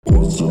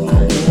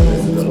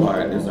This is the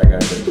part. There's like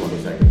after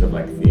 20 seconds of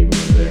like theme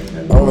music.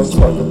 And I want to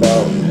talk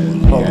about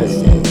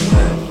homelessness.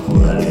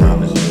 I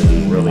promise you,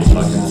 it's really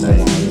fucking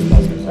sexy.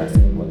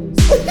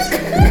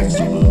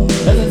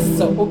 It's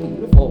so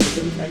beautiful.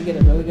 Because you try to get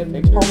a really good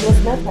picture.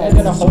 Homeless meth And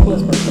then a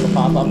homeless person will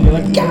pop up and you're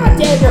like, God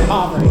damn, you're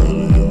poverty.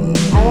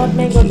 I want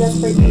mango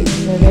just for you.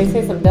 And they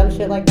say some dumb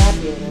shit like that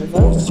to you, and it's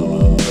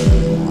over.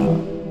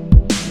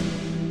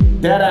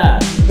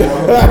 Deadass.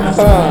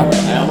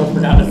 I almost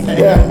forgot to say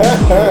it.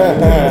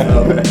 I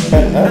almost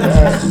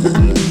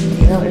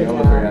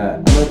forgot.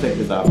 I'm gonna take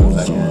this off in a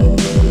second.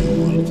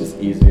 It's just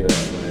easier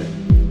that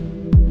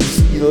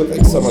way. You look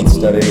like someone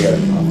studying at a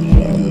coffee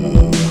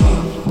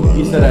shop.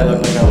 You said I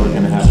look like I work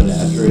in a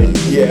haberdashery.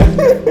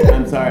 Yeah.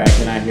 I'm sorry, I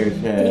cannot hear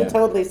He shit.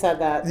 totally said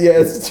that. Yeah,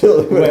 it's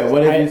totally. Wait,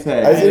 what did you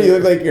say? I said you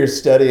look like you're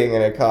studying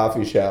in a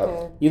coffee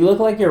shop. You look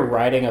like you're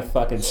writing a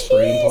fucking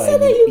screenplay.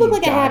 said that you look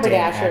like a goddamn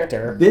haberdasher.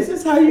 actor. This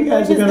is how you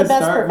guys Which are is gonna the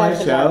best start my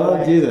profession, by the show?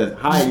 way. Jesus.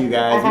 Hi, you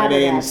guys. A My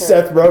name's...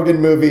 haberdasher. Seth Rogen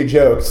movie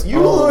jokes.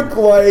 You look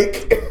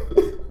like.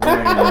 Oh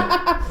my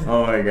god.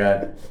 Oh my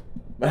god.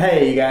 But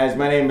hey, you guys,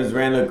 my name is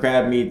Randall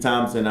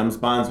Thompson. I'm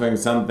sponsoring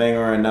something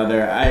or another.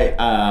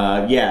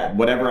 Yeah,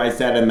 whatever I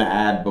said in the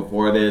ad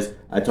before this,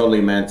 I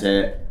totally meant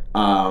it.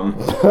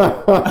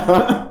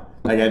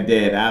 Like I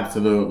did,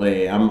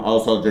 absolutely. I'm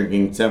also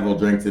drinking several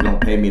drinks that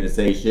don't pay me to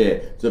say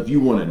shit. So if you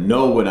want to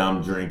know what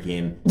I'm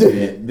drinking,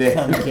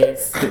 Come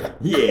kiss.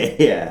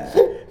 yeah.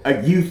 Are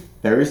you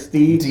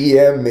thirsty?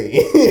 DM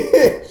me.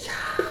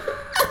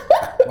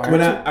 All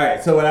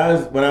right, so when I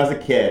was a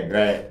kid,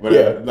 right? When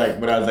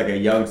I was like a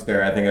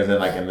youngster, I think I was in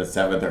like in the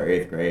 7th or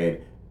 8th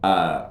grade.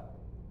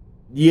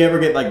 You ever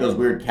get like those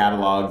weird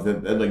catalogs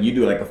that like you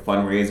do like a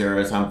fundraiser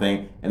or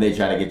something, and they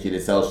try to get you to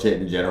sell shit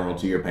in general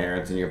to your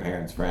parents and your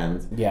parents'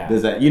 friends? Yeah.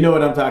 Does that, you know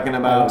what I'm talking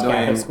about?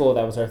 Catholic school,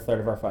 that was our third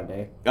of our fun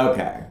day.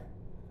 Okay.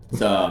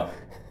 So,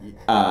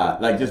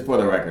 like just for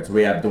the record, so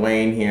we have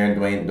Dwayne here.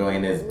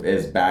 Dwayne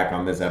is back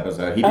on this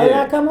episode. He did.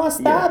 Hola, ¿cómo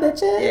está,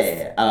 bitches?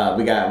 Yeah.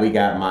 We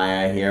got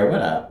Maya here.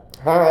 What up?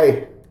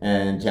 Hi.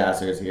 And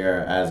Chasser's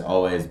here as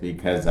always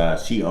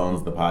because she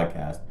owns the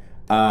podcast.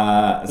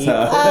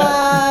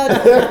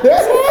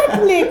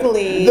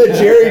 Technically, The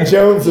Jerry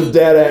Jones of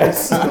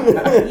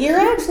Deadass. you're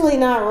actually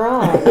not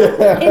wrong.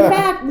 In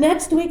fact,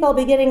 next week I'll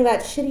be getting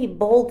that shitty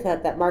bowl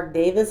cut that Mark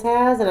Davis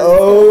has, and I'm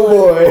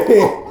Oh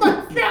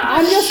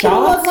just gonna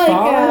look like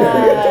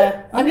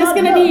I'm just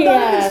gonna be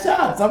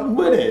shots. I'm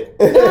with it.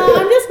 no,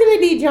 I'm just gonna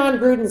be John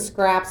Gruden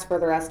scraps for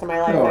the rest of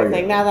my life. Oh, I yeah.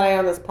 think now that I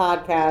own this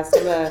podcast,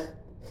 I'm gonna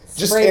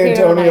Just spray paint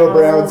on my Antonio arms.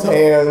 Brown's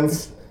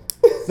hands.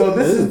 So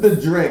this is the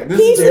drink. This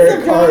Pieces is Derek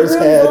of John Carr's Gruden's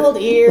head. old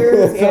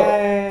ears.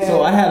 Yeah.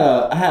 So I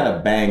had a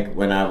bank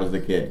when I was a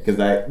kid because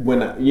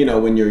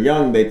when you're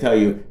young they tell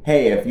you,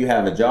 hey, if you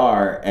have a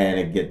jar and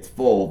it gets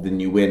full, then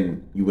you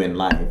win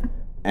life.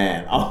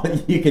 And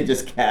you could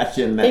just cash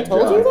in that They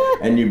told jar you that?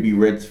 and you'd be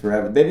rich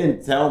forever. They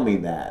didn't tell me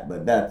that,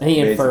 but that's He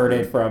inferred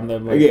basically- it from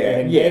them.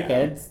 Yeah.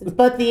 Kids.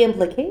 But the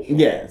implication.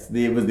 Yes,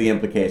 it was the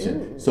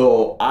implication.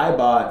 So I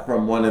bought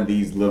from one of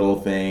these little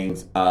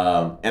things,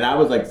 and I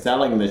was like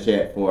selling the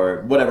shit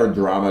for whatever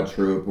drama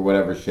troupe or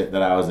whatever shit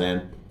that I was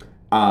in.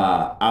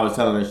 I was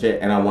selling the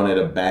shit, and I wanted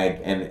a bank,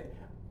 and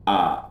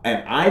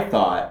I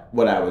thought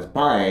what I was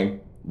buying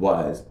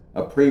was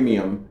a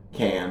premium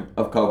can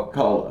of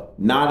Coca-Cola.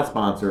 Not a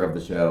sponsor of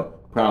the show.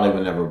 Probably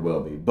will never will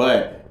be.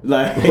 But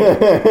like,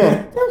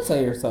 Don't sell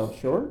yourself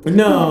short.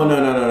 no.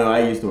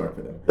 I used to work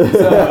for them.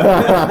 So,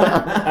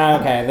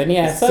 Okay, then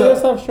yeah, sell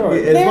yourself short.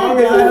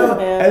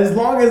 As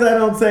long as I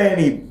don't say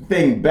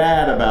anything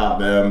bad about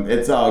them,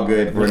 it's all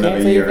good for You another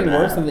can't say year and anything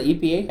a worse half. than the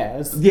EPA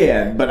has.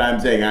 Yeah, but I'm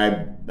saying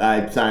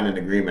I signed an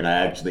agreement. I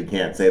actually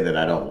can't say that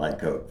I don't like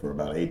Coke for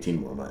about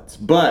 18 more months.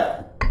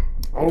 But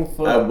Oh,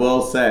 fuck. I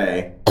will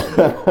say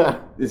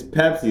this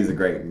Pepsi is a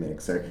great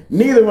mixer.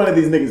 Neither one of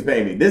these niggas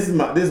pay me. This is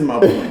my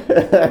point.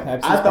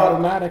 Pepsi's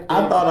problematic.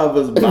 I thought I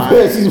was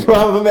buying. She's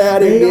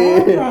problematic, They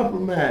are dude.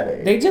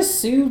 problematic. They just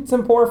sued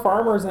some poor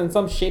farmers in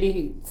some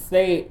shitty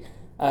state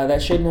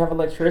that shouldn't have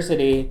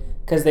electricity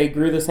because they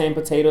grew the same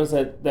potatoes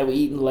that we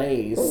eat in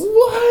Lay's.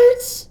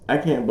 What? I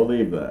can't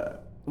believe that.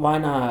 Why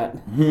not?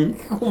 Hmm?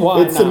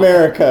 Why It's not?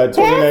 America,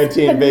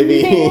 2019,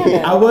 baby.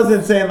 bananas. I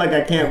wasn't saying like I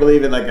can't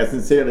believe it, like I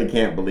sincerely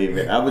can't believe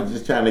it. I was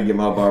just trying to get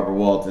my Barbara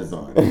Walters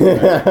on.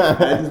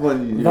 I just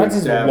wanted you to That's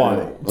just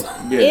extrapolate.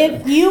 Yeah.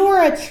 If you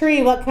were a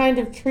tree, what kind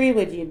of tree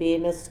would you be,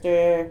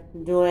 Mr.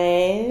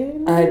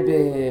 Dwayne? I'd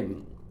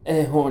be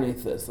a horny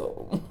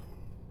thistle.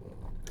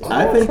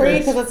 I think tree,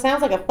 that's- because it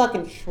sounds like a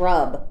fucking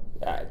shrub.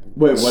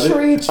 Wait, what?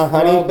 Tree A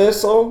honey shrub.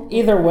 thistle?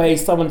 Either way,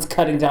 someone's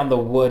cutting down the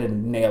wood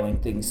and nailing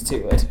things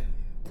to it.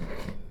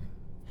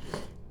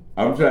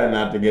 I'm trying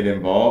not to get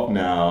involved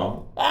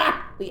now.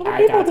 What do I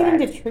people got do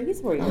that. into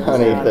trees where you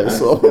Honey live?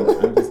 thistle.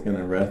 I'm just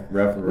gonna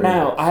referee.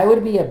 No, I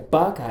would be a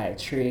buckeye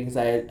tree because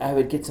I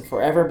would get to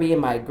forever be in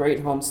my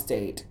great home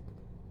state.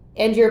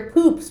 And your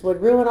poops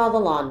would ruin all the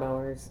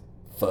lawnmowers.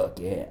 Fuck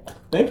yeah.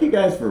 Thank you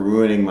guys for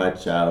ruining my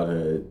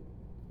childhood,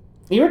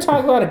 You were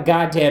talking about a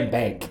goddamn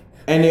bank.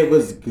 and it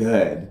was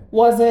good.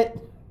 Was it?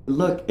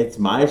 look, it's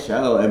my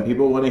show, and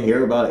people want to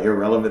hear about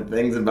irrelevant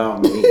things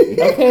about me.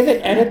 Okay,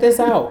 then edit this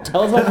out.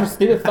 Tell us about your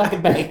stupid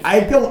fucking bank.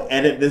 I don't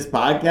edit this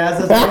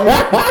podcast.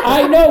 That's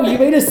I know, you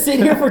made us sit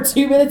here for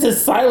 2 minutes of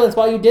silence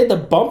while you did the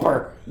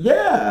bumper.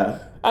 yeah.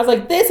 I was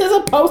like, this is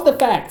a post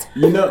effect.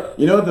 You know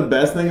what the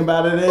best thing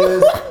about it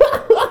is?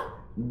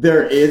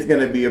 There is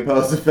gonna be a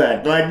post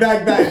effect. Like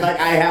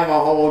I have a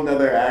whole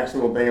nother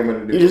actual thing I'm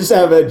gonna do. You just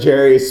have a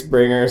Jerry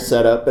Springer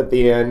set up at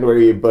the end where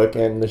you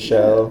bookend the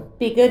show.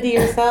 Be good to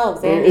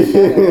yourselves and each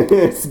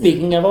other.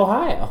 Speaking of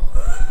Ohio.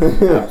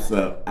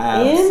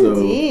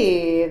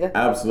 Indeed.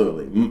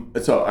 Absolutely.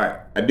 So, all right,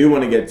 I do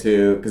want to get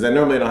to, because I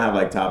normally don't have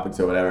like topics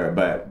or whatever,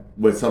 but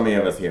with so many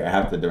of us here, I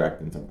have to direct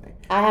them something.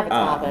 I have a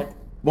topic.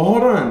 Well,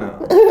 hold on now.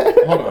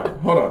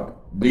 hold on.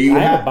 Do you I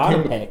have have a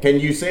bottom pick. Can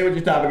you say what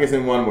your topic is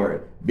in one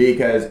word?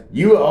 Because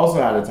you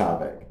also had a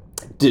topic.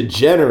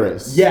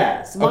 Degenerous.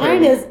 Yes.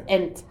 Mine is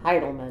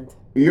entitlement.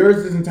 Yours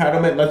is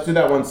entitlement. Let's do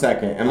that 1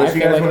 second. Unless I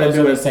you feel guys like want to those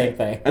do are it. the same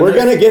thing. We're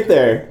gonna get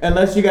there.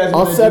 Unless you guys I'll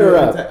want to set do her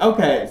it. up.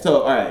 Okay.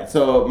 So, all right.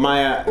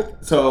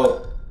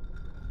 So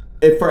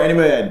if for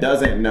anybody that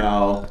doesn't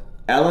know,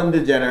 Ellen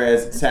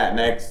DeGeneres sat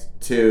next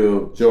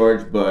to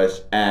George Bush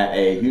at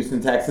a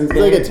Houston Texans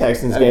game. It's like a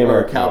Texans game or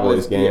a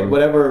Cowboys game. Yeah,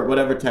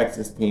 whatever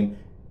Texas team.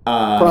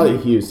 Probably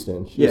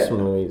Houston. She's yeah.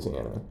 from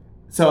Louisiana.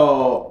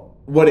 So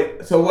what do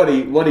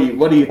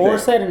you Or think?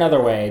 said another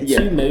way, Yeah.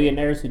 2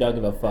 millionaires who don't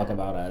give a fuck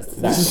about us.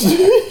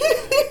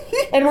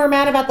 And we're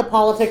mad about the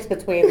politics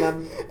between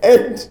them.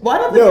 And Well, I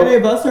don't think any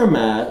of us are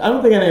mad. I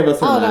don't think any of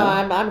us are Oh no,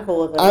 mad. I'm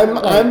cool with it. I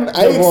the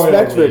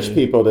expect royalty. rich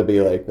people to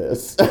be like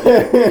this.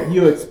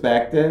 You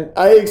expect it?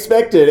 I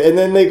expect it, and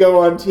then they go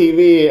on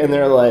TV and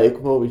they're like,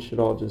 "Well, we should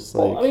all just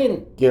like Well, I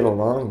mean, get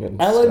along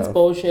and Ellen's stuff."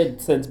 bullshit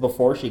since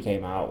before she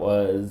came out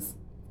was,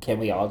 can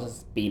we all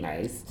just be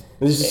nice?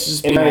 It's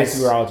just It'd be be nice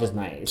we were all just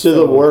nice. to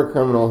the war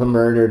criminal who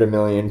murdered 1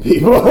 million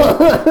people.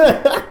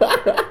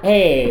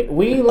 Hey,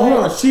 we Hold like...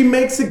 on, she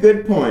makes a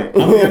good point. I'm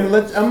gonna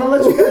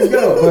let you guys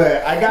go,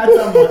 but I got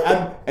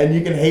something, and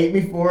you can hate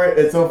me for it.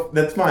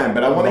 That's fine,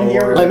 but I want to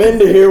hear. I'm in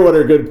to hear what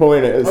her good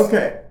point is.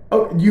 Okay.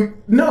 Oh,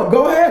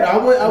 go ahead. I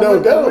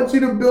want you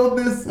to build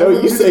this. No,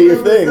 you say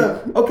your thing.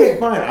 Okay,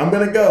 fine. I'm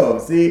gonna go.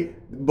 See,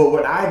 but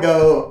when I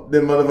go,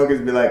 then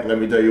motherfuckers be like, "Let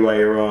me tell you why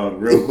you're wrong,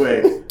 real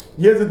quick."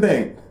 Here's the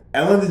thing: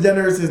 Ellen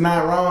DeGeneres is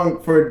not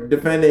wrong for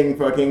defending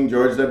fucking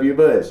George W.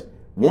 Bush.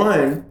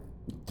 One,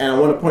 and I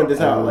want to point this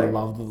out. I Like,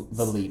 love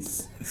the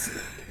leaps.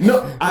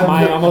 no,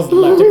 Mine almost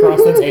leapt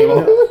across the table.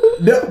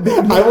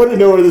 I want to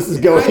know where this is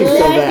going so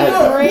bad.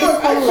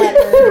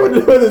 I want to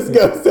know where this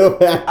goes so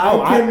bad.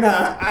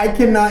 I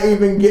cannot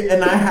even get,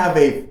 and I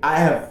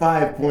have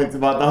 5 points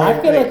about the whole I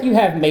feel thing. like you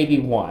have maybe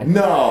one.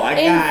 No, In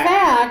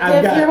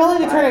fact, if you're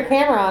willing to turn a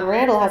camera on,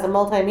 Randall has a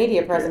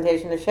multimedia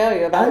presentation to show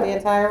you about the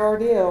entire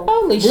ordeal.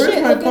 Holy Where's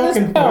shit, my look at this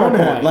fucking phone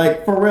at? PowerPoint.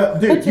 Like, for real.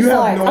 Dude, Put your you have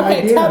slides. no Okay,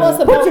 idea. tell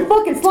us about... Put your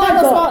fucking Tell slides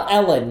us up. about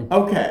Ellen.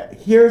 Okay,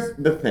 here's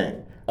the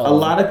thing. A Oh.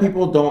 lot of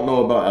people don't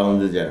know about Ellen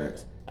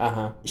DeGeneres.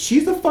 Uh-huh.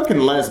 She's a fucking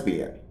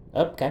lesbian.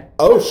 Okay.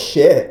 Oh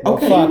shit.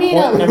 Okay. You mean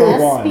a Point number one.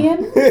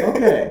 lesbian?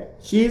 Okay.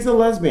 She's a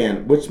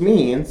lesbian, which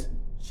means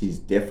she's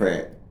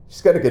different.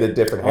 She's got to get a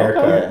different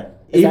haircut. Yeah.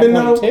 Is Even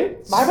that though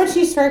point two? Why would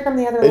she stray from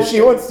the other If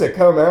she wants to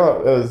come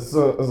out as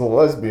a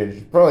lesbian,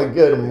 she'd probably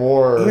get a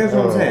more. here's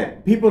what I'm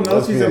saying. People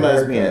know she's a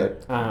lesbian.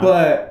 haircut. Uh-huh.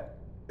 But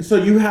so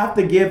you have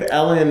to give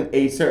Ellen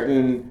a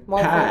certain More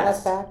front, pass.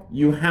 less back?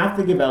 You have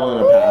to give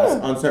Ellen a pass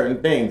on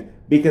certain things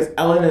because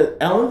Ellen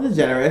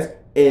DeGeneres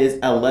is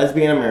a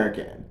lesbian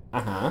American.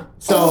 Uh-huh.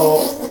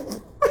 So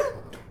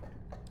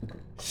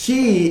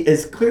she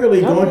is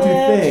clearly going to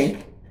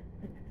think.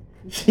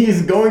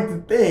 She's going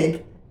to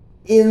think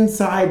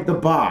inside the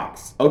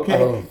box.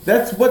 Okay, Oh.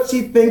 that's what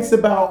she thinks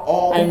about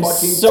all the I'm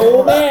fucking so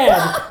time.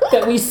 mad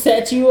that we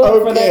set you up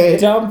for Okay.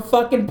 that dumb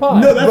fucking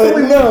pun. No, that's But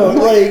only no, one.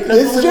 like That's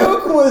this only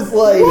joke was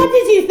like What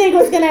did you think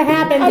was going to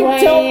happen, I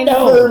Dwayne? don't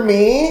know.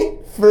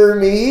 for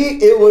me,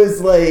 it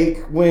was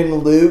like when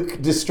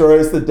Luke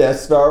destroys the Death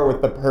Star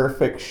with the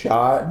perfect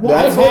shot.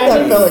 That's what that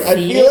haven't felt like. I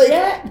seen feel it like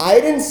yet. I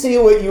didn't see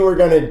what you were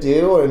gonna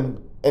do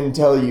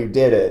until you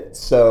did it.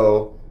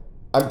 So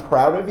I'm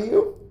proud of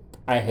you.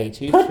 I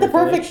hate you. Put the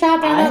truthfully. perfect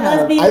shot down I that have-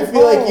 lesbian I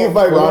feel like you've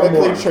more.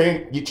 ironically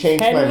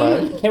changed my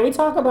mind. Can we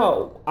talk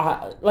about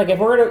like if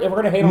we're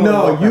gonna hate on the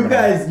No, war you criminal.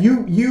 guys,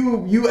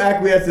 you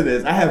acquiesce to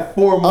this. I have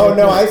 4 more. Oh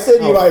no, I points.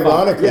 said you Oh, fuck.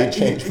 ironically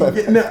changed my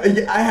mind. No,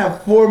 I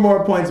have 4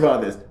 more points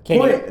about this.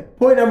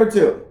 Point number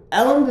 2.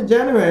 Ellen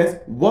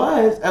DeGeneres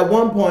was at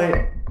one point,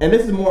 and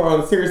this is more on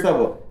a serious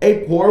level, a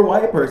poor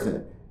white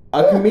person,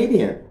 a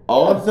comedian,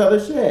 all of this other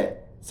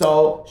shit.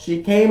 So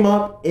she came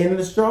up in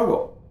the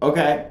struggle.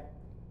 Okay,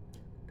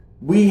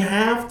 we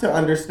have to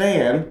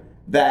understand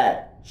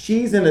that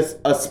she's in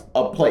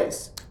a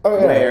place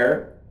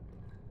where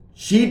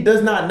she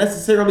does not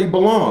necessarily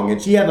belong,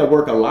 and she had to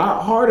work a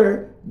lot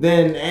harder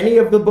than any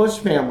of the Bush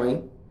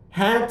family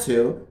had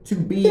to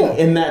be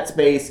in that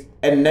space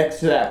and next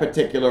to that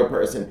particular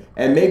person.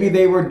 And maybe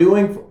they were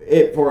doing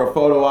it for a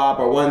photo op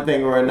or one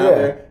thing or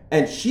another,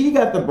 and she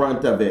got the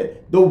brunt of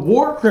it. The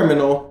war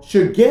criminal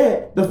should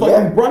get the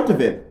fucking brunt of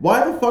it.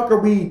 Why the fuck are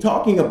we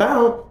talking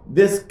about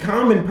this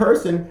common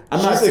person?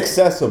 She's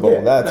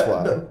accessible, that's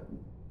why.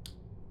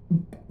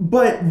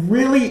 But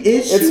really,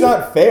 is she? It's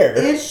not fair.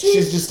 Is she?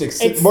 She's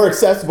just more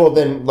accessible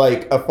than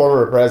like a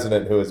former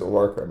president who is a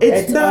war criminal.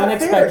 It's not fair.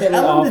 unexpectedly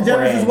Ellen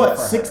DeGeneres is what, off-brand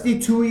for her.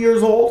 62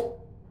 years old?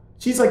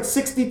 She's like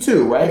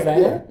 62, right? Is that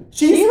it?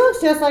 She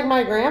looks just like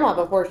my grandma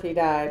before she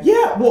died.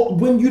 Yeah, well,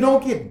 when you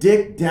don't get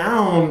dick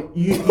down,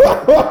 you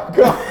Oh,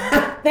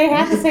 God. They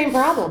have the same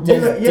problem.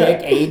 Does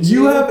dick age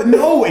you?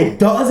 No, it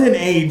doesn't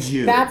age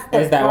you. That's the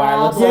Is that why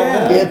I look problem. so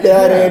Yeah. good? Get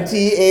that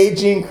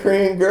anti-aging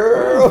cream,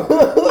 girl.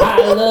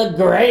 I look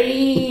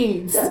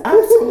great.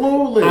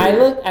 Absolutely.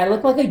 I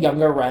look like a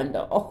younger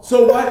Randall.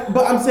 So what?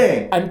 But I'm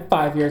saying, I'm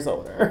 5 years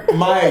older.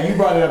 Maya, you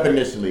brought it up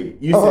initially.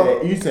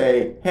 You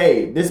say,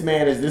 hey, this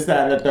man is this,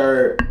 that, and the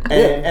third,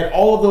 and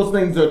all of those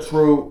things are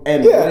true,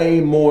 and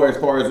way more as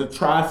far as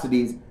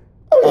atrocities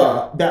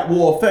that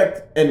will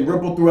affect and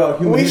ripple throughout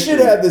human We history.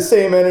 should have the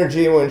same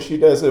energy when she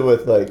does it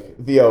with like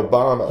the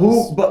Obamas.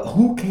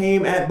 Who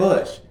came at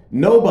Bush?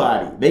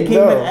 Nobody. They came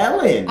No. at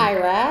Ellen.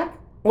 Iraq?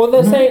 Well,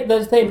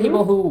 the same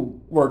people who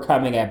were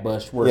coming at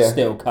Bush were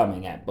still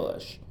coming at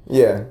Bush.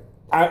 Yeah.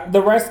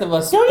 The rest of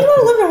us. Don't you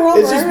want to live in a world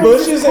It's where just everyone's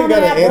Bush just isn't coming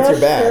gonna at answer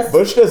Bush back. just-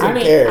 Bush doesn't I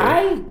mean,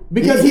 care.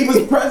 Because he was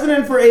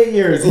president for 8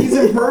 years. He's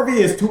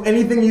impervious to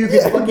anything you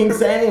can fucking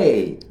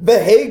say. The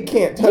Hague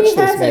can't touch He this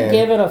hasn't man.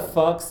 given a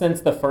fuck since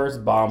the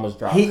first bomb was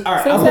dropped. All right,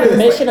 I'll Since put it that this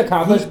way. mission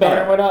accomplished He- banner all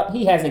right. went up,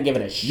 he hasn't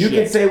given a shit. You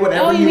can say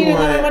whatever Oh, you mean you and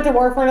then I went want. to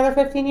war for another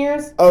 15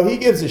 years? Oh, he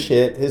gives a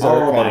shit. His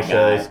art Oh kind my of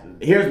shows. god.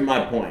 Here's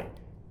my point.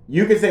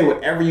 You can say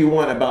whatever you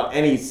want about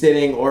any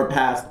sitting or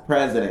past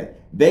president.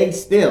 They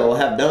still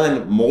have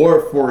done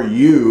more for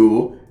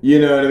you, you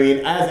know what I mean,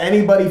 as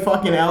anybody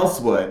fucking else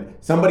would.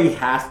 Somebody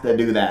has to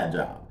do that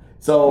job.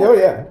 So, Oh,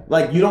 yeah.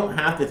 like, you don't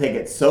have to take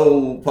it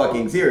so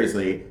fucking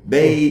seriously.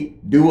 They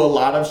do a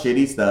lot of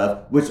shitty stuff,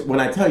 which, when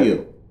I tell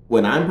you,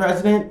 when I'm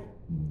president,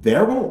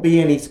 there won't be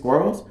any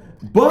squirrels,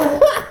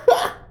 but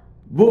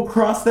we'll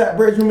cross that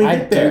bridge when we I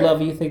get there. do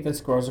love you. Think the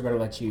squirrels are going to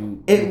let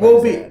you? It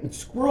will be.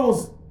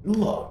 Squirrels,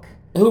 look.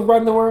 Who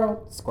run the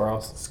world?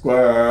 Squirrels.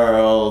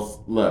 Squirrels,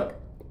 look.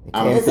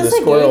 Came Is for the this a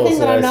gay squirrels thing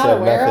that and I'm I not said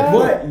aware nothing.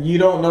 of? What? You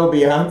don't know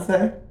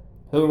Beyonce?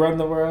 Who run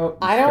the world?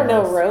 I don't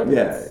know Squirrels.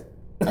 rodents.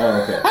 Yeah.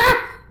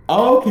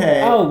 Oh, okay.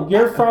 Okay. Oh,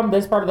 you're from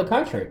this part of the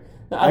country.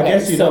 Okay, I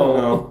guess you don't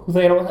know.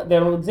 They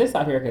don't exist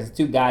out here because it's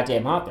too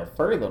goddamn hot. They're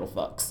furry little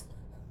fucks.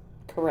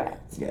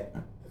 Correct. Yeah.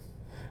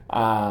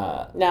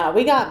 No,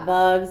 we got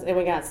bugs and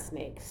we got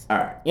snakes. All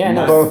right. Yeah,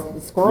 no.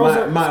 Both.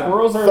 Squirrels My-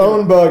 squirrels are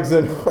Phone bugs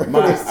and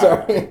My-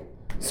 sorry.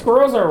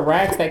 squirrels are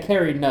rats that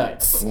carry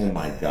nuts. Oh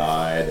my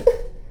god.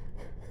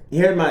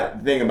 Here's my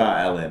thing about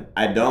Ellen.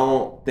 I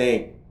don't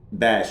think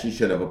that she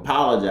should have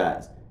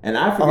apologized. And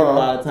I forget a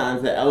lot of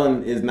times that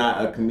Ellen is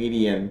not a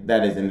comedian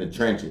that is in the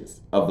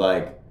trenches of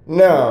like the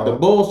No.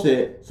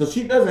 bullshit. So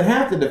she doesn't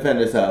have to defend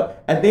herself.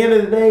 At the end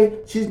of the day,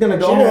 she's gonna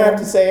go She home. didn't have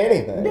to say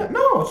anything. Yeah,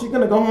 no, she's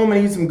gonna go home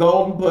and eat some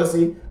golden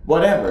pussy,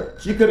 whatever.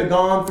 She could have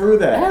gone through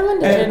that. Ellen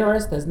And-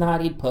 DeGeneres does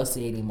not eat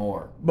pussy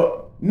anymore.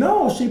 but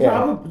no, she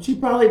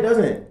probably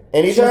doesn't.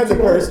 Anytime She's the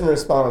too person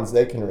responds,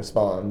 they can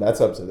respond.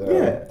 That's up to them.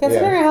 Yeah.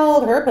 Considering how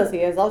old her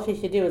pussy is, all she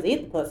should do is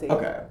eat the pussy.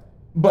 Okay.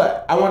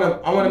 But I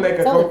wanna make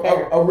It's only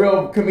fair. a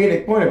real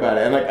comedic point about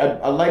it, and like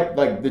I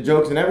like the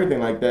jokes and everything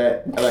like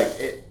that. Like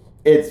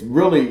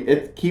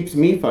it keeps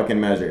me fucking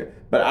measured.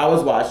 But I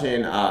was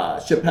watching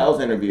Chappelle's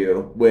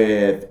interview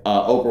with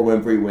Oprah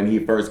Winfrey when he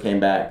first came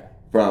back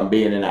from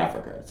being in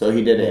Africa. So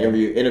he did an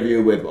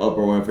interview with Oprah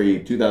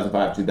Winfrey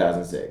 2005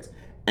 2006,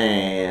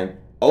 and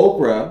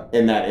Oprah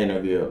in that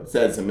interview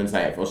said some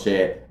insightful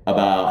shit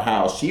about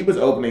how she was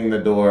opening the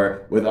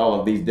door with all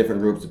of these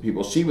different groups of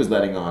people she was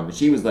letting on.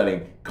 She was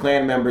letting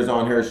Klan members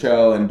on her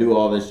show and do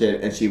all this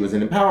shit, and she was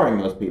empowering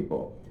those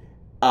people.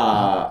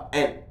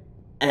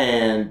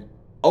 And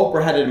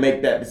Oprah had to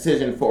make that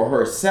decision for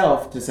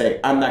herself to say,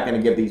 I'm not going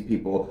to give these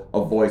people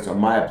a voice on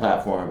my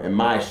platform in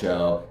my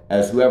show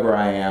as whoever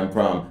I am,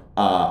 from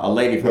a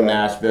lady from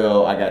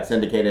Nashville, I got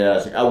syndicated out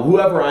of Chicago,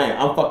 whoever I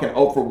am, I'm fucking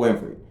Oprah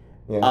Winfrey.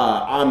 Yeah.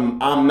 I'm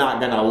not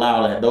going to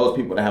allow those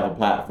people to have a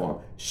platform.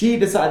 She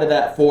decided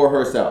that for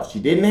herself. She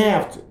didn't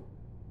have to.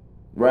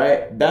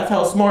 Right? That's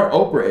how smart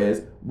Oprah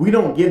is. We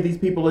don't give these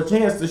people a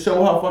chance to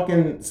show how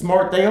fucking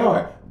smart they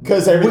are.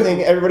 Because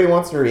everybody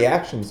wants a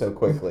reaction so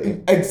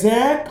quickly.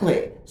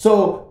 Exactly.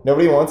 So,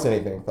 Nobody wants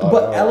anything thought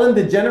but out. Ellen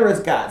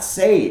DeGeneres got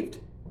saved.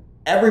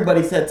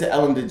 Everybody said to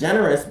Ellen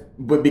DeGeneres,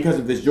 but because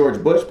of this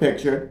George Bush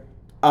picture,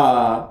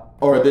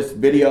 or this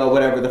video,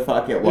 whatever the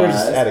fuck it was. They're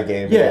just at a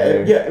game Yeah,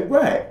 together. yeah,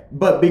 right.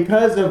 But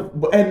because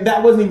of, and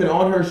that wasn't even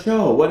on her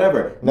show,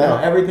 whatever. No.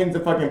 Now everything's a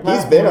fucking platform.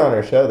 He's been on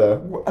her show,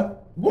 though.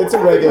 It's a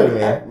regular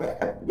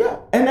man. Yeah,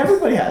 and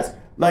everybody has.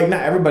 Like,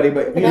 not everybody,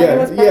 but you know, Yeah,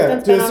 was yeah.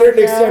 president's To been a on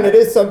certain her show. extent, it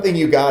is something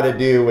you got to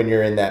do when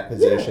you're in that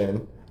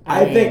position.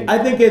 I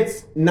think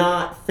it's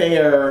not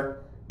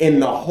fair in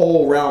the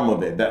whole realm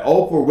of it that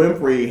Oprah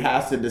Winfrey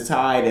has to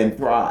decide and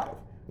thrive.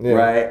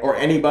 right? Or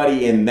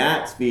anybody in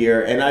that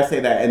sphere. And I say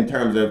that in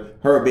terms of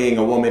her being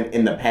a woman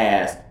in the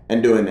past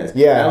and doing this.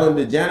 Yeah. Ellen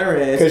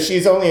DeGeneres. Because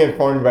she's only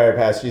informed by her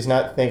past. She's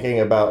not thinking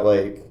about,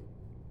 like,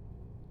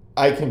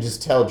 I can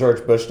just tell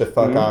George Bush to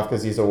fuck off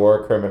because he's a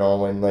war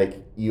criminal when,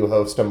 like, you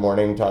host a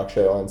morning talk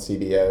show on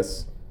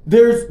CBS.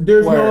 There's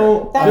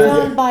no... That's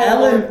owned by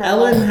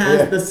Ellen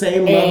has the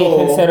same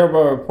level... A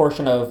considerable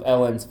portion of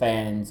Ellen's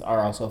fans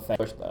are also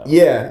fetish, though.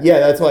 Yeah,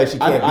 that's why she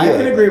can't I be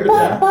can like agree with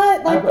that.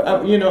 But like,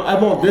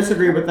 I won't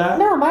disagree with that.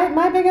 no,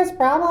 my biggest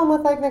problem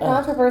with like the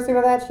controversy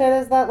with that shit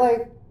is that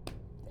like,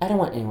 I don't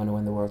want anyone to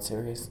win the World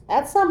Series.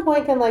 at some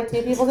point can like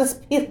two people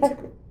just be like,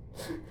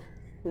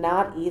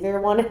 not either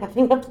one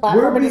having a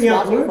platform and just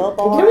watching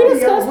football. Can we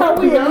discuss how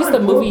we released a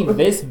movie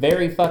this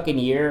very fucking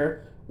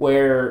year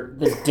where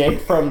the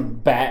Dick from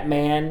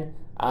Batman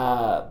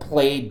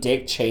played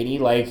Dick Cheney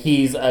like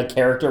he's a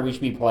character we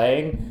should be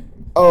playing?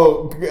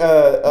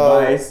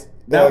 Vice.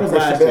 That was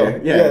last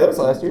year. Yeah, that was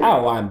last year.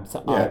 Oh,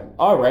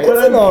 all right.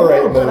 It's an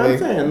alright movie. But I'm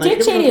saying, like,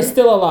 Dick Cheney is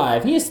still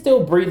alive. He is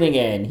still breathing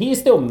in. He is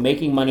still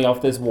making money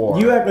off this war.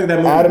 You act like that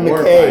movie Adam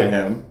worked McKay. by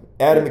him.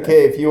 Adam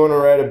McKay, if you want to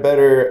write a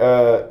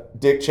better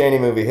Dick Cheney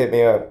movie, hit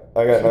me up.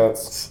 I got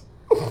notes.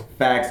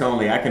 Facts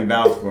only. I can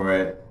vouch for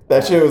it.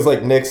 That shit was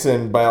like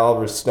Nixon by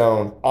Oliver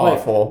Stone.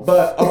 Awful.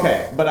 But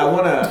okay. But I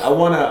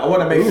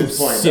wanna make this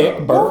point. Sick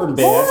though. burn,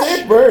 bitch.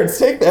 Sick birds.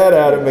 Take that,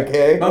 Adam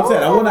McKay. I'm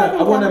saying I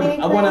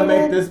wanna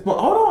make this point.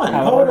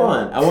 Hold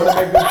on. I wanna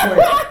make this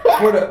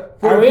point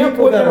for Are the we on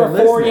people point that are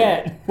number 4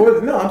 listening.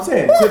 yet? No, I'm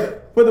saying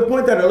for the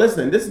point that are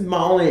listening. This is my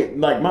only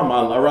my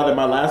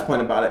last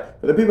point about it.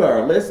 For the people that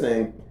are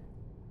listening,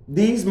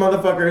 these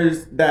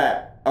motherfuckers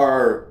that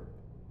are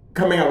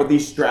coming out with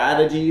these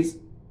strategies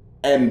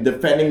and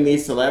defending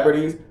these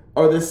celebrities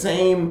are the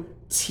same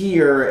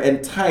tier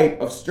and type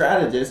of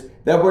strategists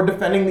that were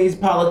defending these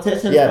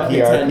politicians fucking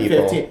PR 10, people.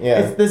 15. Yeah.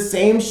 It's the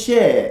same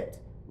shit,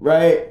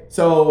 right?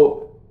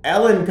 So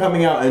Ellen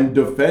coming out and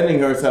defending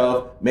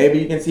herself, maybe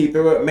you can see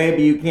through it,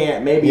 maybe you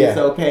can't, maybe it's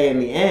okay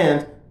in the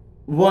end.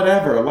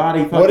 Whatever,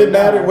 Lottie fucking What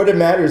it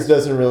matters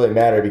doesn't really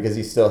matter because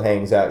he still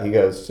hangs out. He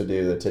goes to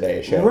do the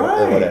Today Show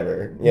or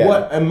whatever.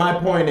 Yeah. And my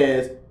point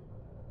is,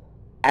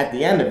 at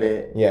the end of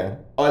it, Yeah.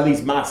 or at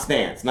least my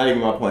stance, not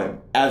even my point,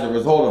 as a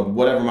result of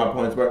whatever my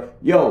points were,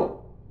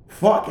 yo,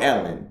 fuck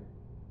Ellen.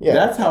 Yeah.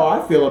 That's how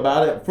I feel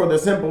about it, for the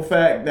simple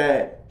fact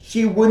that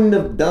she wouldn't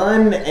have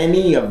done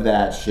any of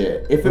that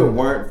shit if it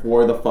weren't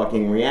for the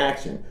fucking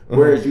reaction.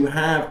 Whereas you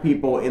have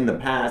people in the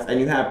past and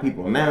you have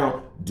people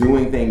now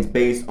doing things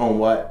based on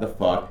what the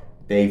fuck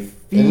they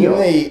feel.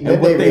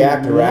 And what they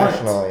react want.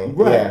 irrationally.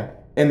 Right. Yeah.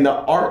 And the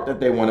art that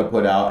they want to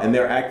put out, and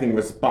they're acting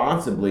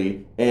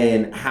responsibly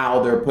in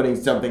how they're putting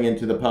something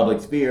into the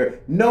public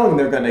sphere, knowing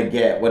they're going to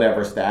get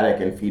whatever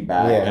static and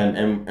feedback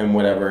and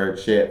whatever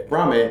shit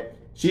from it.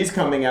 She's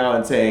coming out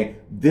and saying,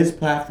 this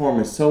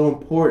platform is so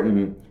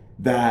important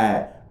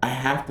that I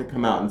have to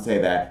come out and say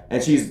that.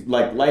 And she's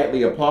like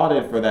lightly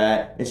applauded for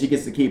that, and she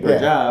gets to keep her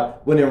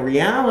job. When in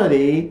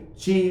reality,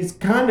 she's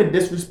kind of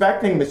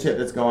disrespecting the shit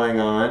that's going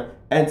on.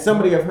 And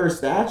somebody of her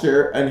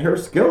stature and her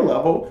skill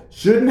level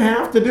shouldn't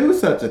have to do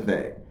such a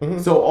thing.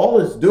 So all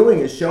it's doing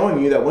is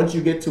showing you that once you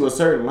get to a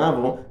certain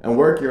level and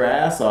work your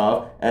ass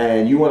off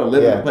and you want to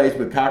live in a place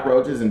with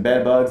cockroaches and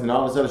bed bugs and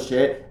all this other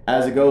shit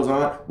as it goes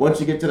on, once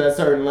you get to that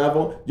certain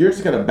level, you're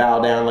just going to bow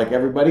down like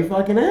everybody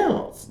fucking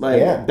else.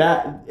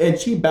 That. And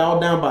she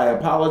bowed down by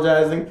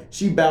apologizing.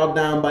 She bowed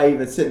down by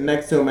even sitting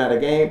next to him at a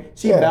game.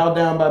 She bowed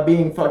down by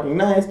being fucking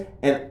nice.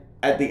 And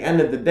at the end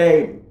of the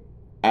day,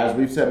 as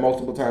we've said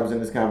multiple times in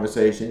this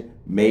conversation,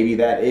 maybe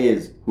that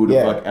is who the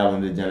fuck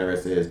Ellen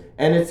DeGeneres is.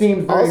 And it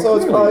seems very Also,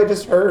 it's clearly. probably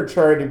just her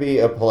trying to be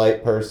a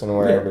polite person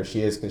wherever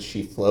she is because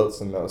she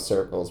floats in those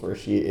circles where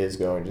she is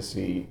going to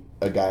see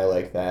a guy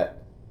like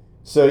that.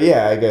 So,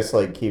 yeah, I guess,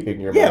 like, keeping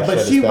your mouth shut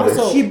but she is better.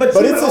 was, she, but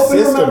But she it's would a open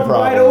her system mouth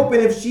wide problem. open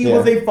if she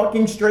was a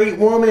fucking straight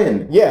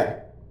woman. Yeah.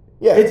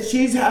 Yeah.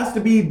 She has to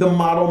be the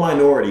model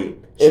minority.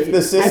 If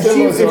the system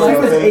if she was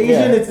was Asian,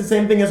 yeah. it's the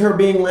same thing as her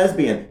being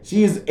lesbian.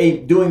 She is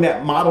doing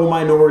that model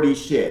minority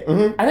shit.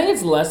 I think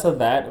it's less of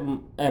that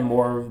and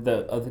more of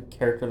the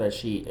character that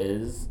she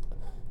is,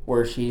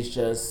 where she's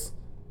just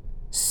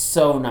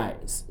so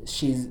nice.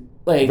 She's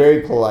like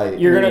very polite.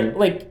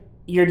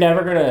 You're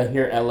never gonna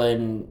hear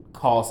Ellen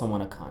call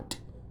someone a cunt.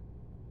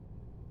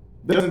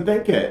 Doesn't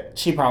think it.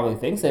 She probably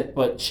thinks it,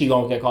 but she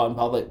won't get caught in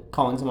public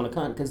calling someone a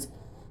cunt because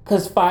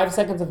 5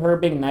 seconds of her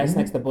being nice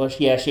next to Bush,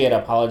 she had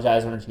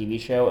apologized on her TV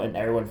show, and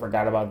everyone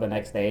forgot about it the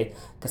next day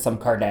because some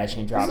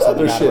Kardashian dropped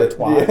something out of her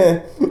twat.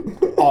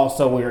 Yeah.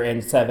 Also, we were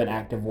in 7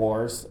 active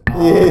wars.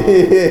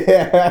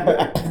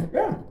 Yeah.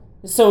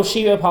 So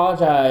she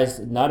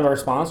apologized. None of her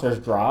sponsors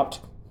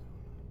dropped.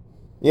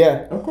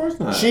 Yeah. Of course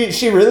not.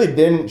 She really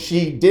didn't.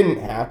 She didn't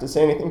have to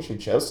say anything. She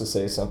chose to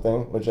say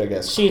something, which I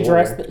guess She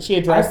addressed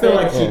it. I feel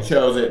like she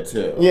chose it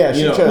too. Yeah,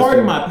 she chose pardon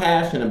to. my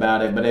passion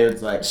about it, but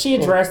it's like She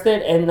addressed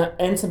it,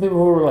 and some people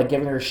who were like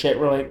giving her shit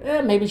were like,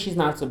 maybe she's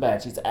not so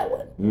bad. She's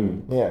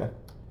Ellen. Yeah.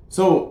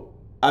 So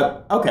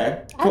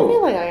Okay, I cool.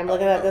 feel like I am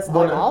looking at this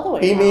like all the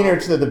way. Be now. meaner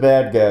to the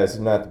bad guys,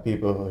 and not the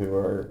people who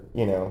are,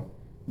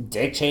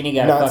 Dick Cheney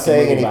got a not fucking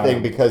saying movie about anything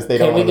him. because they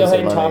don't Can we want go to ahead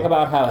lose and their talk money.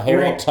 about how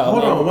Harriet Well,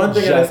 hold on, Tubman one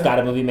thing at a just time. got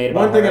a movie made about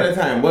One thing her? at a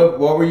time. What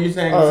were you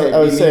saying? You said I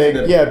was be mean saying,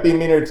 to the- yeah, be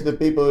meaner to the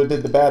people who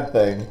did the bad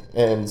thing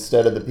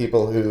instead of the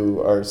people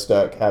who are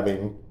stuck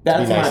having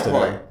That's to be nice my to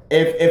point. them.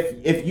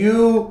 If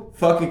you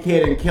fuck a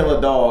kid and kill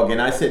a dog,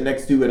 and I sit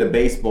next to you at a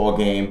baseball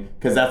game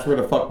because that's where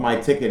the fuck my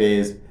ticket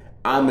is,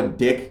 I'm a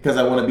dick because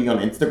I want to be on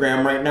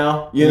Instagram right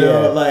now. You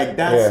know, Yeah. like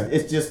that's Yeah.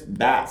 it's just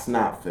that's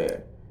not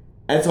fair.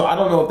 And so I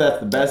don't know if that's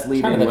the best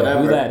lead I'm in trying to think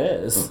of whatever. who that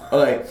is.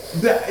 Like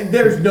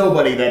there's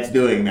nobody that's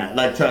doing that.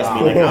 Like trust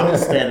me, like I'll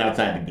just stand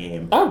outside the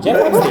game. Oh,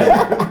 Jeff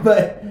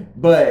Epstein.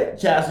 but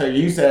Chassa,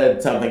 you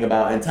said something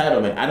about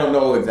entitlement. I don't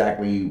know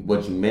exactly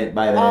what you meant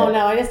by that. Oh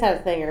no, I just had a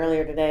thing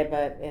earlier today,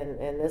 but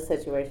in this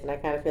situation, I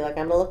kind of feel like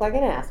I'm gonna look like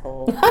an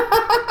asshole.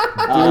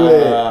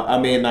 I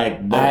mean,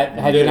 like,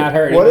 Have you not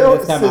heard What anything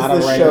else that's is come out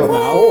of this Randall's show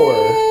mouth? for?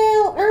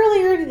 Well,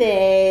 earlier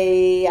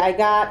today, I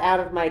got out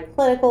of my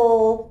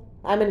clinical.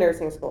 I'm in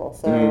nursing school,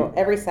 so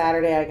every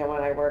Saturday I go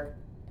and I work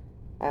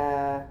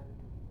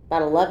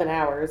about 11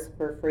 hours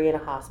for free in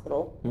a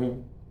hospital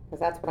because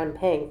that's what I'm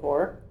paying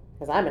for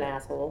because I'm an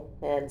asshole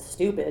and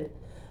stupid.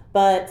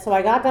 But so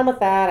I got done with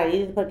that. I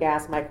needed to put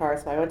gas in my car,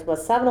 so I went to a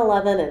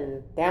 7-Eleven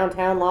in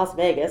downtown Las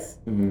Vegas.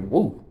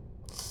 Ooh,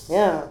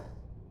 Yeah,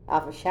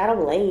 off of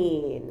Shadow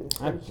Lane.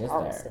 I'm in just there.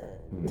 Charleston.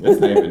 That's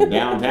not even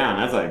downtown.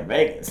 That's like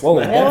Vegas. Whoa,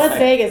 That's No, it's like-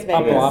 Vegas, a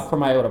Vegas. block from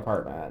my old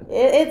apartment.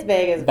 It's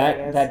Vegas, That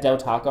Vegas. that Del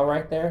Taco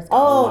right there is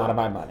Oh, a lot of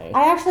my money.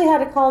 I actually had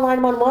to call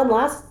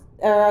 911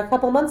 a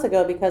couple months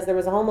ago because there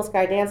was a homeless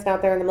guy dancing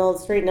out there in the middle of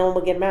the street and no one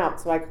would get him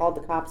out. So I called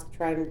the cops to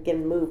try and get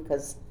him moved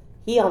because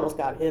he almost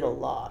got hit a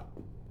lot.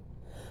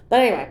 But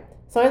anyway,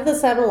 so I went to the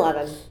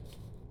 7-Eleven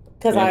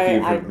because Thank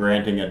you for I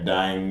granting a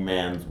dying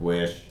man's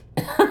wish.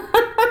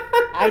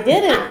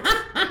 didn't.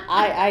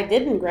 I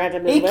didn't grant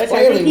him his He wish. I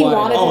clearly think he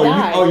wanted wanted to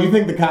die. You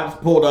think the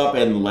cops pulled up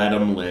and let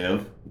him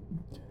live?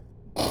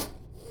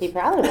 He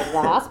probably went to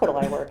the hospital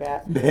I work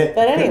at. But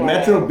anyway.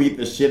 Metro beat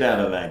the shit out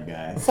of that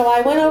guy. So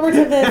I went over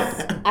to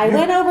this. I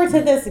went over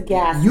to this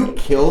gas. You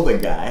killed a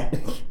guy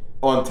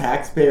on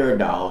taxpayer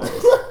dollars.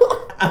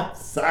 I'm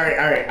sorry.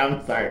 All right,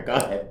 I'm sorry. Go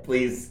ahead,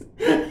 please.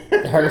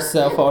 Her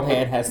cell phone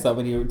hand has so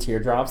many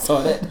teardrops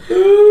on it.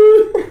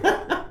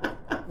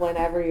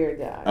 Whenever you're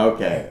done.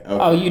 Okay.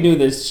 Oh, you knew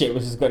this shit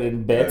was just going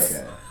in bits.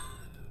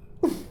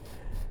 Okay.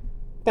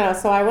 No,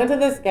 so I went to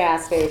this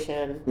gas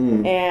station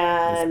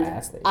and This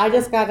gas station. I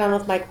just got done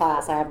with my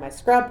class. I have my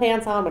scrub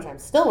pants on, which I'm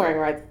still wearing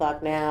right the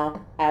fuck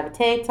now. I have a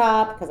tank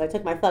top because I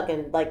took my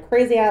fucking like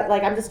crazy out.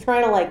 Like I'm just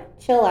trying to like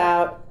chill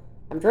out.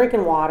 I'm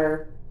drinking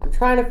water. I'm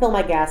trying to fill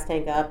my gas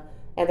tank up.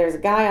 And there's a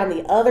guy on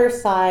the other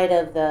side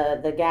of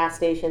the gas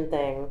station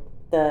thing,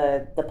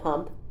 the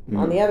pump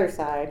on the other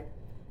side.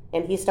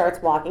 And he starts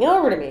walking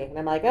over to me. And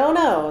I'm like, oh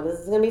no, this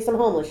is going to be some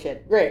homeless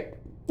shit. Great.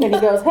 And he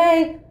goes,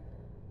 hey,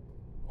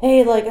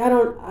 like, I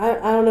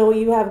don't know what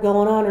you have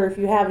going on or if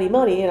you have any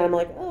money. And I'm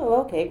like,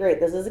 oh, okay,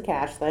 great. This is a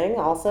cash thing.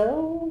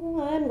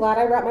 Also, I'm glad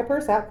I brought my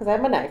purse out because I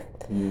have my knife.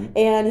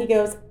 And he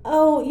goes,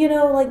 oh,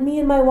 like me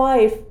and my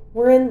wife,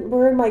 we're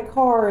in my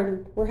car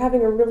and we're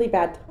having a really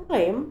bad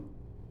time.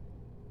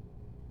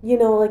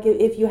 Like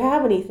if you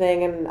have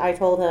anything. And I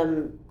told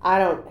him, I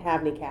don't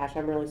have any cash.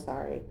 I'm really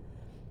sorry.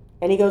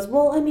 And he goes,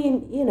 well, I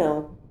mean,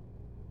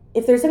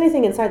 if there's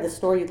anything inside the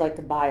store you'd like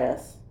to buy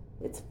us,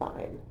 it's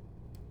fine.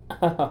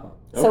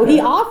 So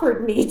he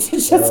offered me to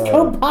just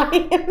go buy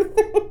him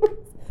things,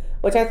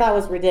 which I thought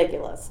was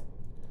ridiculous.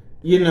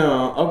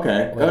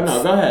 Okay.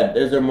 Go ahead.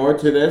 Is there more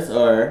to this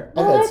or?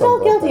 Well, I felt something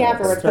like guilty that.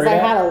 afterwards because Straight I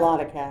up. had a lot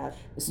of cash.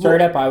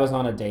 Straight up, I was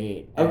on a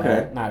date.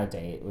 Okay. Not a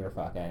date. We were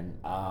fucking.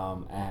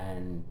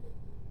 And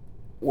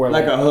we're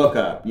Like a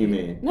hookup, you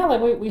mean? No,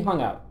 like we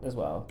hung out as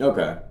well.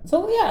 Okay.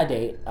 So yeah, a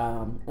date,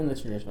 in the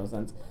traditional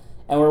sense.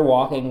 And we're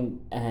walking,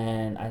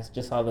 and I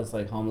just saw this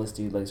like homeless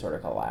dude like sort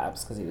of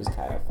collapse because he was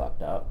kind of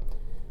fucked up.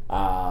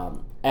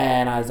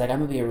 And I was like, I'm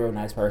gonna be a real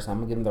nice person. I'm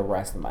gonna give him the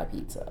rest of my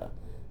pizza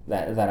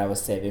that I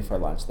was saving for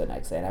lunch the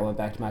next day. And I went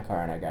back to my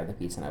car and I grabbed the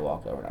pizza and I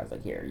walked over and I was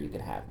like, here, you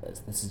can have this.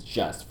 This is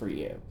just for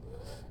you.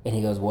 And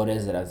he goes, what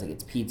is it? I was like,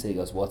 it's pizza. He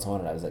goes, what's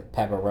on it? I was like,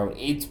 pepperoni.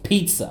 It's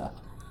pizza.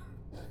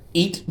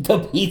 Eat the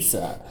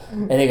pizza.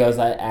 And he goes,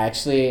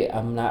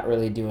 I'm not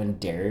really doing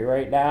dairy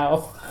right now.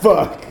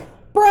 Fuck.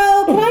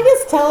 Bro, can I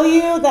just tell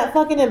you that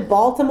fucking in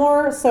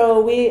Baltimore,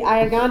 I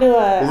had gone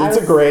to It's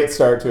a great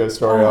start to a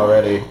story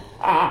already.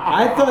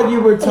 I thought you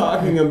were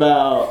talking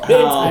about how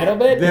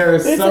Entitlement? there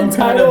is It's some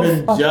kind of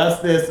entitled-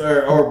 injustice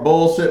or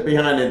bullshit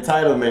behind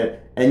entitlement,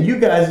 and you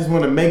guys just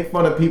want to make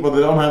fun of people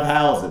that don't have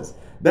houses.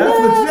 That's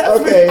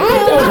what. Okay.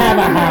 I don't have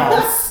a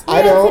house. I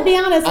Yeah, don't. to be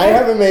honest, I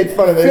haven't made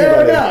fun of Fair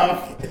anybody.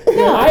 enough.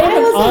 No, I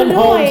am was an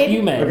unhomed annoyed.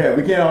 human. Okay,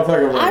 we can't all talk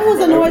about I was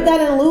annoyed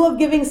that in lieu of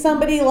giving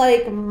somebody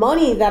like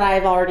money that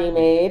I've already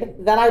made,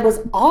 that I was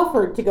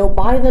offered to go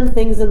buy them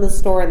things in the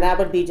store, and that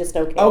would be just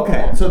okay.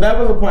 Okay, so that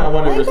was the point I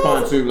wanted to Like,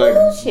 respond that's to, like,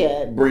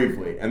 bullshit.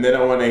 briefly. And then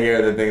I want to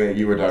hear the thing that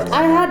you were talking about.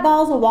 I had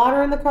bottles of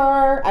water in the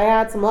car. I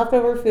had some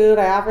leftover food.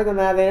 I offered them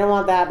that. They don't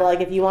want that. But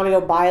like, if you want to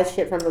go buy us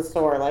shit from the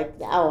store, like,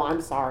 oh,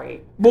 I'm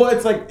sorry. Well,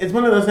 it's like, it's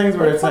one of those things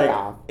where it's Fuck like,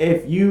 off.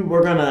 if you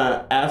were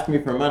gonna ask me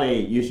for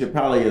money, you should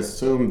probably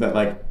assume that,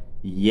 like,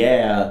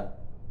 yeah,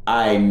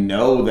 I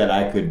know that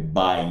I could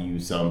buy you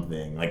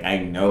something. Like, I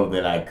know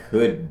that I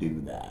could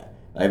do that.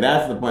 Like,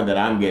 that's the point that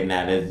I'm getting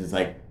at, is just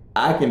like,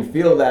 I can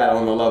feel that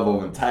on the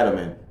level of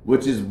entitlement,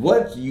 which is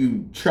what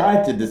you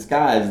tried to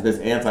disguise this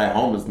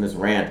anti-homelessness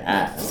rant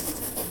as.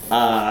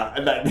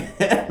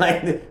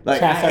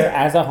 Chester,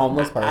 as a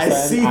homeless person, I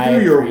see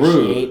through your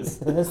appreciate ruse.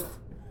 this.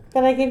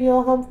 Then I give you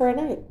a home for a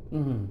night.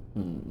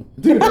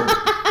 Dude,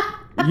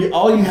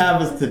 all you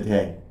have is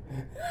today.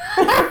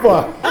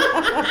 Fuck.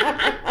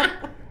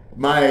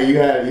 Maya, you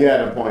had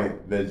a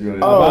point that you wanted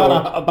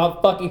to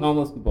About fucking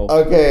homeless people.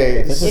 Okay,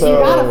 If so If you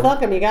gotta fuck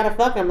them, you gotta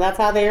fuck them. That's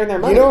how they earn their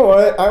money. you know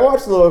what? I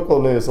watch the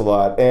local news a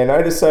lot, and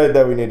I decided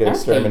that we need to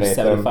exterminate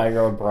them.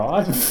 75-year-old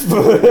broad.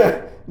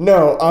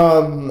 No,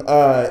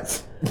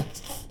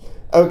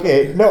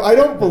 okay, no, I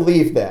don't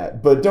believe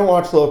that, but don't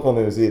watch local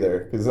news either,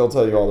 because they'll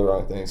tell you all the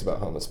wrong things about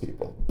homeless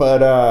people.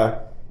 But,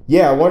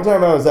 yeah, one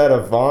time I was at a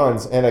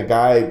Vons, and a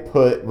guy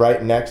put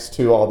right next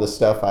to all the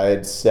stuff I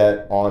had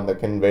set on the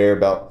conveyor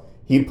belt,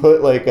 he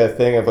put, like, a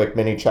thing of, like,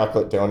 mini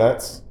chocolate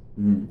donuts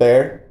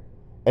there,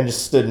 and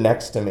just stood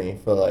next to me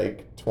for,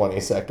 like, 20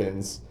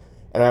 seconds.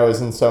 And I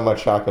was in so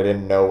much shock I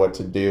didn't know what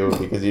to do,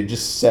 because he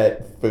just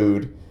set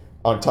food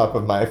on top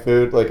of my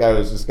food, like I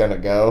was just gonna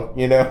go,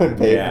 you know, and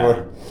pay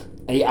for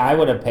it. I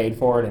would have paid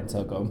for it and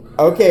took them.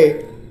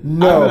 Okay,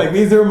 no. I'm like,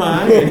 these are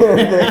mine.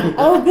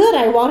 Oh, good.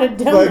 I wanted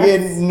donuts.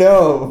 Fucking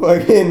no.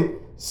 Fucking.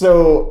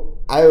 So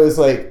I was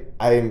like,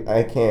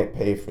 I can't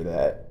pay for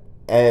that.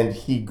 And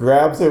he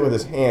grabs it with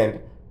his hand,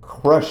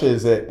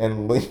 crushes it,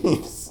 and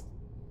leaves.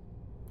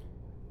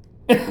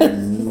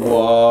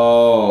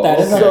 Whoa. That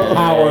is Okay. a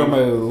power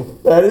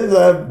move. That is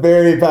a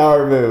very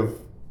power move.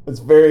 It's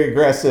very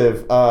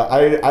aggressive.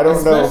 I don't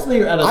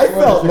Especially know. at a I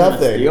store felt that you're gonna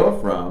nothing. steal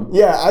from.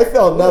 Yeah, I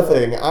felt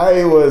nothing.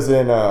 I was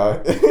in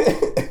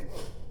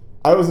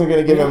I wasn't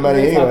gonna give him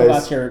money They talk anyways.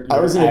 about your I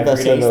was gonna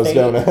invest in everyday those state.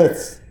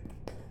 donuts.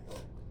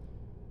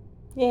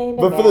 Yay,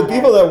 But for the Nevada.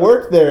 people that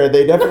worked there,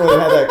 they definitely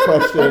had that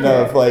question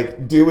of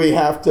like, do we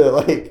have to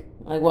like?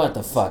 Like, what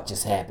the fuck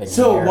just happened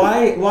So here?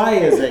 why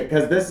is it?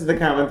 Because this is the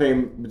common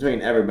thing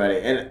between everybody,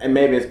 and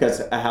maybe it's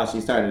because of how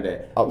she started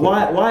it. I'll put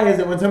Why is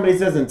it when somebody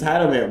says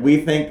entitlement, we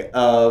think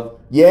of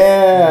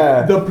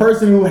Yeah. the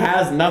person who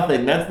has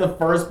nothing? That's the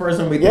first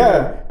person we think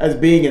of as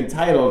being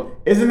entitled.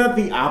 Isn't that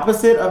the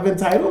opposite of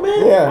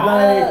entitlement?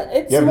 Yeah.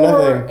 It's You have more.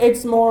 nothing.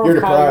 It's more You're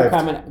of how you're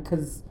deprived. coming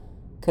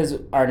because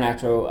our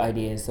natural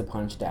idea is to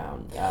punch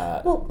down.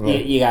 Well,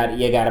 You got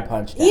to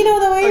punch down. You know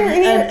the way you're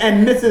here.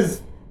 And this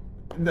is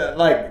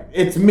like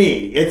it's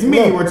me. It's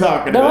me No. we're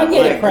talking No, I about.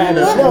 get it, Like, Crab.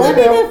 you know- No, Let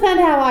me no. defend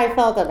how I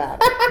felt about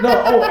it. No,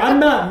 I'm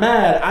not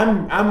mad.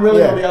 I'm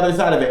really Yeah. on the other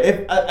side of it.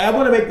 If I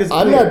want to make this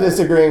clear. I'm not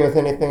disagreeing with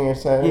anything you're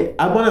saying. Yeah,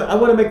 I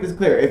want to make this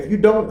clear. If you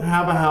don't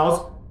have a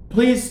house,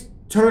 please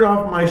turn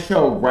off my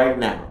show right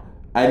now.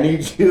 I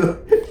need you.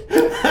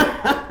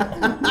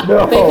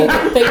 No.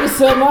 Thank you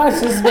so much.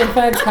 This has been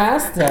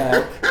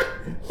fantastic.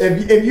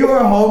 If you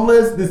are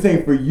homeless, this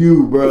ain't for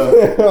you, bro.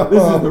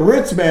 This is the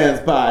Rich Man's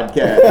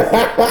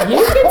Podcast.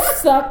 You can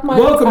suck my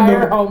Welcome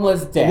entire to-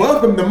 homeless dick.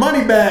 Welcome to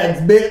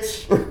Moneybags,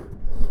 bitch.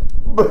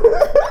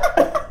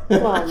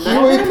 Well,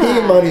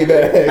 QEP money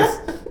bags.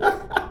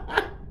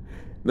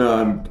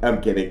 No,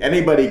 I'm kidding.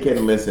 Anybody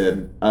can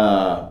listen,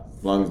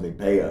 as long as they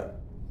pay up.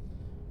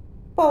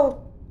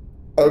 Well,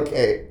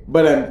 Okay.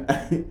 But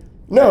I'm.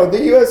 No,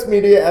 the U.S.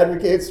 media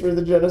advocates for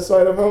the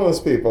genocide of homeless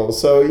people.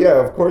 So yeah,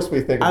 of course we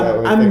think about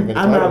it when we think of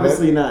I'm entitlement.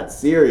 obviously not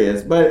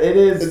serious, but it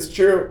is. It's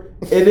true.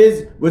 It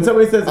is when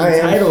somebody says I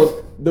am.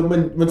 entitled.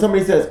 When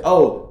somebody says,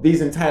 "Oh, these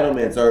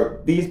entitlements," or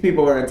 "These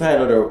people are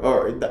entitled,"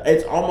 or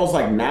it's almost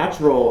like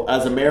natural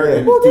as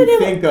Americans Yeah. Well, to dude,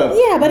 think of.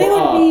 yeah, but it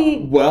would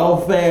be-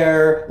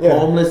 welfare, Yeah.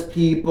 homeless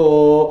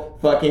people,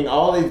 fucking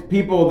all these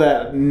people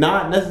that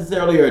not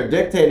necessarily are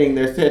dictating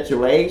their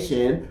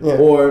situation Yeah.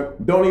 or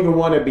don't even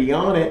want to be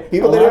on it.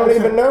 People A they lot don't of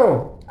even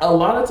know. A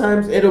lot of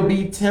times it'll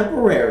be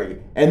temporary,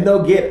 and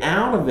they'll get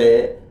out of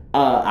it.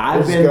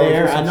 I've Just been going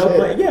there. through I some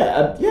know. shit.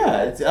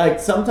 Yeah. It's like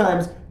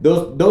sometimes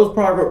those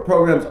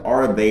programs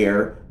are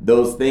there.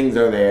 Those things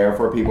are there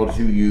for people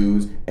to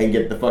use and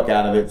get the fuck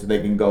out of it so they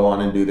can go on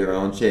and do their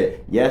own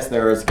shit. Yes,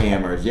 there are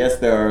scammers. Yes,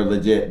 there are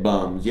legit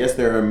bums. Yes,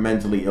 there are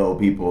mentally ill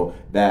people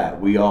that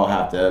we all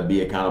have to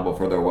be accountable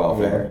for their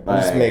welfare.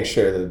 Just Like- make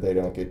sure that they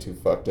don't get too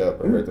fucked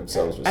up or hurt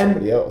themselves or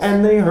somebody else.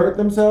 and they hurt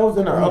themselves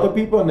and other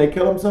people, and they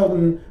kill themselves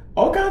and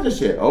all kinds of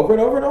shit over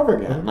and over and over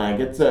again. Mm-hmm. Like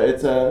it's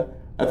a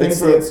I think It's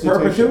for the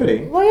institution.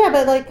 perpetuity. Well, yeah,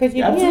 but like, could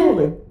you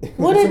Absolutely.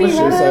 Would it be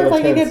Some better suicidal if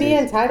like you could be tendencies.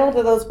 entitled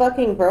to those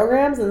fucking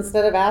programs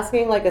instead of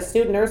asking like a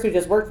student nurse who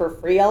just worked for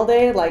free all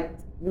day, like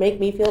make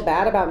me feel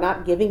bad about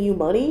not giving you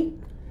money?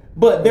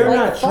 But they're Like,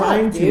 not fuck,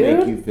 trying to dude.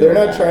 make you feel They're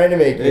not bad. trying to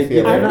make you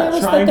feel They're I've bad. not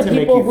noticed trying that the to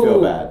make people you feel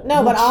who- bad.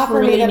 No, but Who offer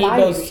me truly to need buy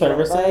those you shit.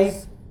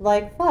 services.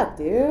 Like fuck,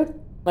 dude.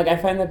 Like, I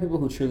find that people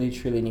who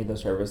truly need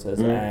those services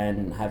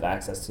and have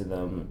access to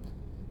them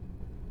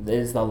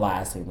is the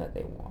last thing that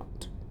they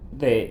want.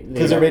 They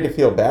Because they're made to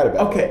feel bad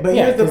about Okay, it. but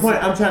Yeah, here's the 'cause-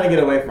 point I'm trying to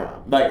get away from.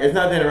 Like, it's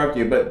not to interrupt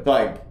you, but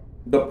like,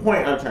 the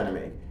point I'm trying to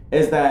make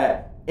is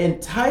that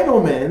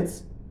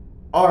entitlements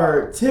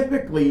are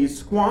typically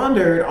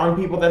squandered on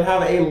people that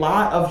have a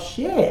lot of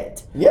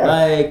shit. Yeah.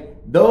 Like,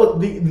 though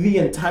the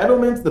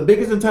entitlements, the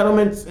biggest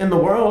entitlements in the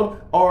world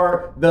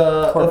are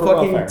the Corporate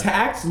fucking welfare.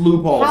 tax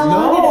loopholes. How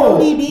long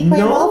did ODB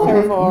claim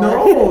welfare for?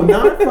 No,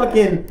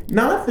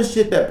 not the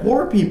shit that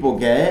poor people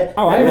get.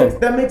 Oh, I know.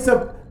 That makes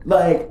up,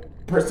 like,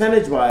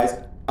 percentage-wise,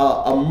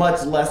 a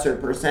much lesser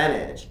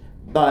percentage.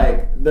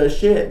 Like, the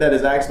shit that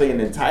is actually an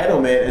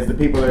entitlement is the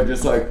people that are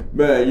just like,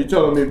 man, you're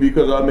telling me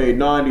because I made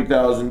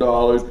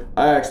 $90,000,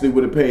 I actually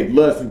would have paid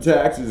less in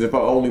taxes if I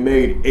only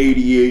made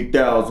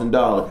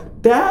 $88,000.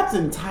 That's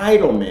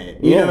entitlement.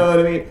 You Yeah. know what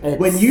I mean? It's-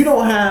 When you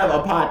don't have a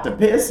pot to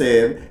piss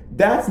in,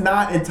 that's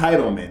not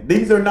entitlement.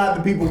 These are not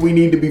the people we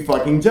need to be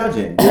fucking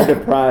judging. You're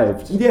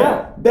deprived.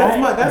 Yeah,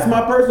 that's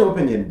my personal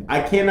opinion.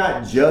 I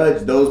cannot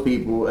judge those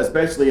people,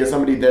 especially as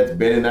somebody that's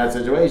been in that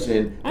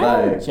situation. I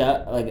don't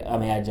Like,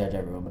 I judge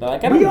everyone, but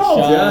like I We don't all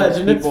judge judge,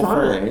 and it's people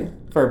fine.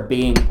 for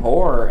being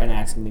poor and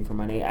asking me for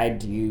money. I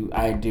do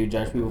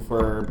judge people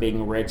for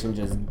being rich and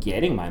just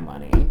getting my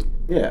money.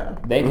 yeah.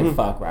 They can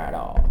fuck right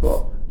off.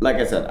 Well, like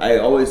I said, I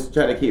always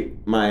try to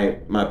keep my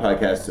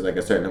podcast to like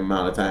a certain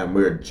amount of time.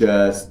 We're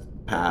just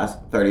past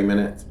 30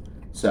 minutes,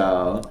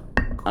 so.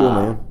 Cool,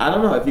 man. I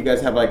don't know if you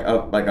guys have like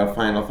a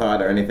final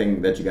thought or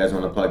anything that you guys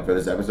want to plug for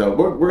this episode.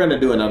 We're gonna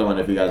do another one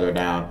if you guys are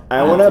down.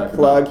 I want to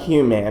plug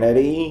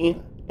humanity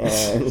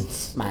and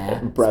My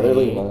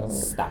brotherly see, love.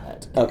 Stop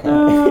it. Okay.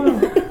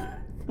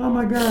 Oh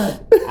my god.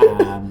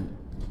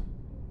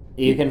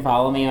 You can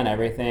follow me on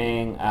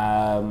everything.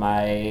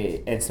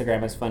 My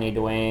Instagram is Funny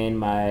Dwayne.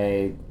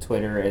 My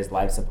Twitter is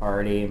Life's a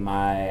Party.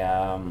 My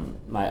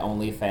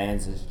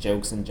OnlyFans is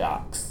Jokes and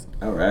Jocks.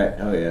 All right.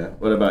 Oh yeah.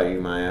 What about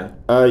you, Maya?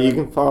 You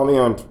can follow me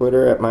on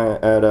Twitter at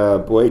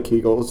Boy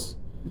Kegels.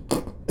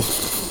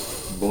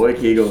 Boy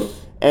Kegels.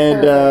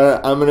 And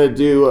I'm gonna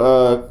do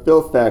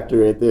Filth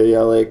Factory at the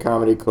LA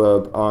Comedy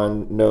Club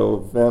on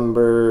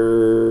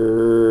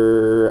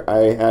November.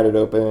 I had it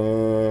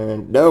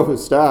open. No,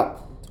 stop.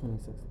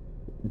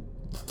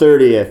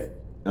 30th.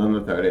 On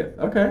the 30th.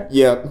 Okay.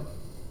 Yep.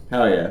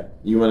 Hell yeah.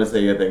 You want to say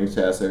your thing,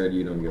 Chasser, or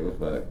you don't give a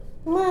fuck?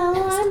 Well,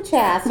 I'm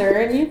Chasser,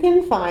 and you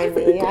can find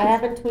me. I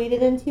haven't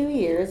tweeted in 2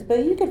 years,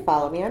 but you can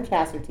follow me. I'm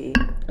Chasser T.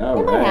 All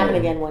It might happen right.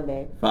 again one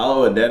day.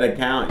 Follow a dead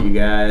account, you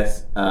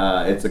guys.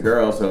 It's a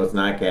girl, so it's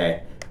not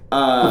gay.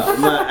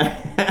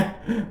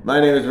 My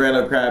name is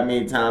Randall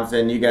Crabmeat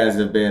Thompson. You guys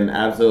have been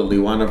absolutely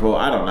wonderful.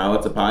 I don't know.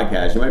 It's a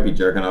podcast. You might be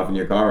jerking off in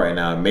your car right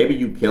now. Maybe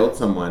you killed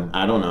someone.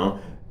 I don't know.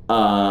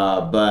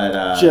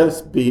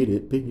 Just beat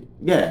it.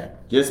 Yeah,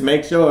 just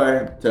make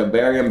sure to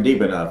bury them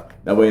deep enough.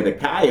 That way the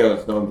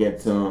coyotes don't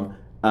get to them.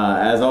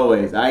 As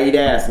always, I eat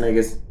ass,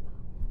 niggas.